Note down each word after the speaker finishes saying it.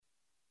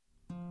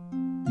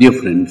Dear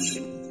friends,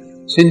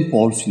 St.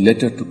 Paul's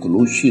letter to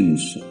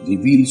Colossians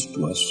reveals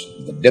to us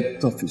the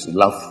depth of his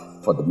love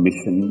for the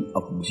mission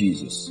of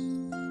Jesus.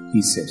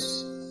 He says,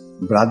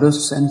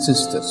 "Brothers and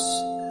sisters,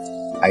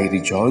 I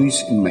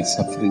rejoice in my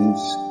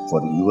sufferings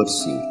for your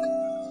sake,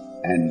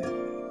 and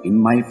in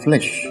my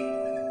flesh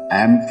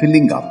I am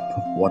filling up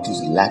what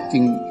is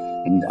lacking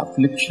in the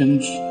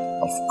afflictions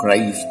of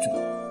Christ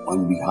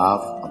on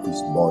behalf of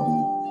his body,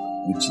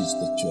 which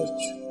is the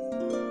church,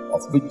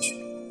 of which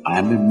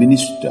I am a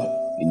minister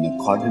in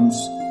accordance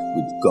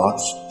with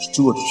God's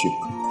stewardship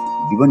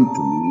given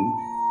to me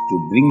to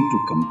bring to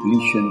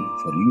completion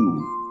for you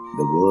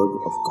the word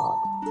of God."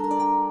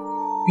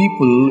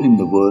 People in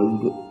the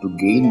world, to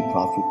gain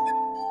profit,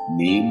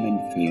 name and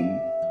fame,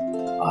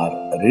 are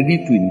ready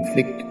to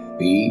inflict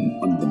pain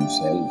on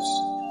themselves.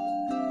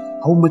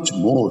 How much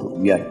more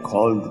we are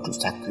called to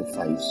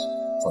sacrifice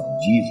for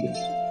Jesus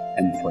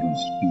and for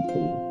his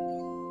people.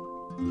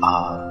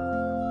 Our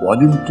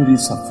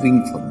voluntary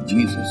suffering for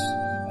Jesus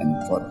and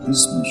for his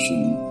mission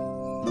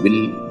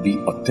will be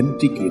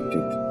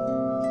authenticated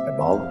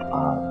about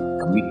our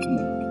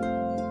commitment.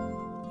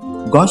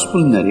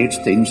 Gospel narrates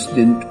the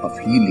incident of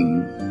healing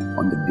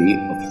on the day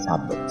of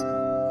Sabbath.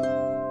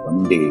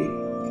 One day,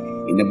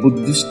 in a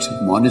Buddhist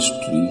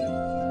monastery,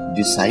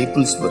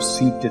 disciples were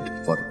seated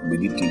for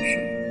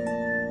meditation.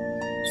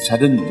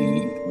 Suddenly,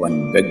 one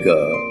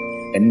beggar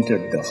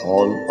entered the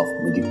hall of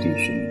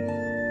meditation.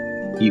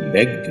 He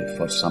begged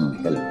for some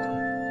help.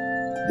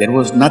 There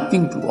was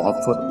nothing to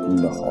offer in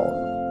the hall.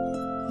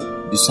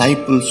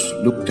 Disciples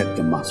looked at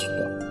the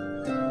master.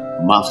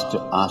 Master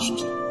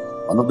asked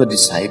one of the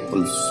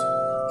disciples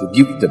to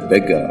give the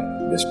beggar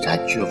the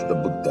statue of the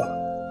Buddha,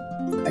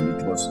 and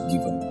it was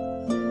given.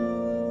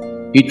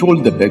 He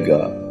told the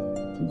beggar,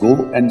 "Go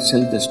and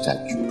sell the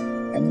statue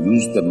and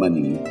use the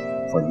money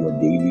for your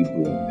daily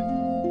bread."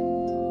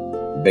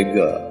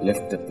 Beggar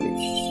left the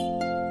place.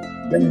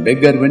 When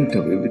beggar went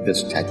away with the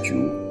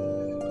statue,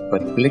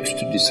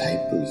 perplexed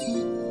disciples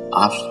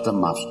asked the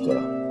master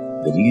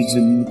the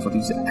reason for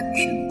his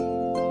action.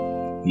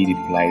 He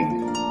replied,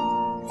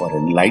 "For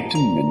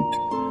enlightenment,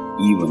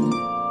 even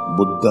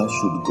Buddha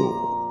should go."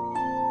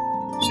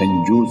 Saint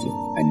Joseph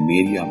and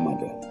Mary, our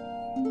mother,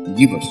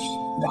 give us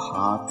the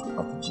heart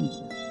of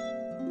Jesus.